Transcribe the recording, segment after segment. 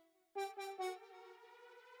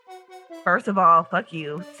First of all, fuck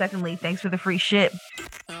you. Secondly, thanks for the free shit.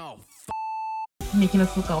 Oh, Making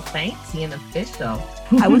us look all fancy and official.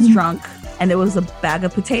 I was drunk and there was a bag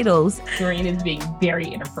of potatoes. Doreen is being very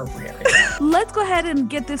inappropriate right now. Let's go ahead and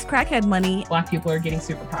get this crackhead money. Black people are getting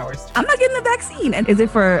superpowers. I'm not getting the vaccine. And is it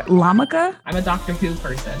for Lamaka? I'm a Doctor Who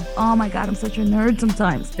person. Oh my God, I'm such a nerd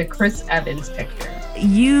sometimes. The Chris Evans picture.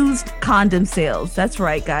 Used condom sales. That's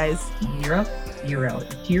right, guys. Gyro.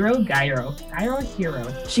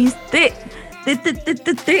 She's thick.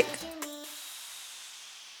 Thick.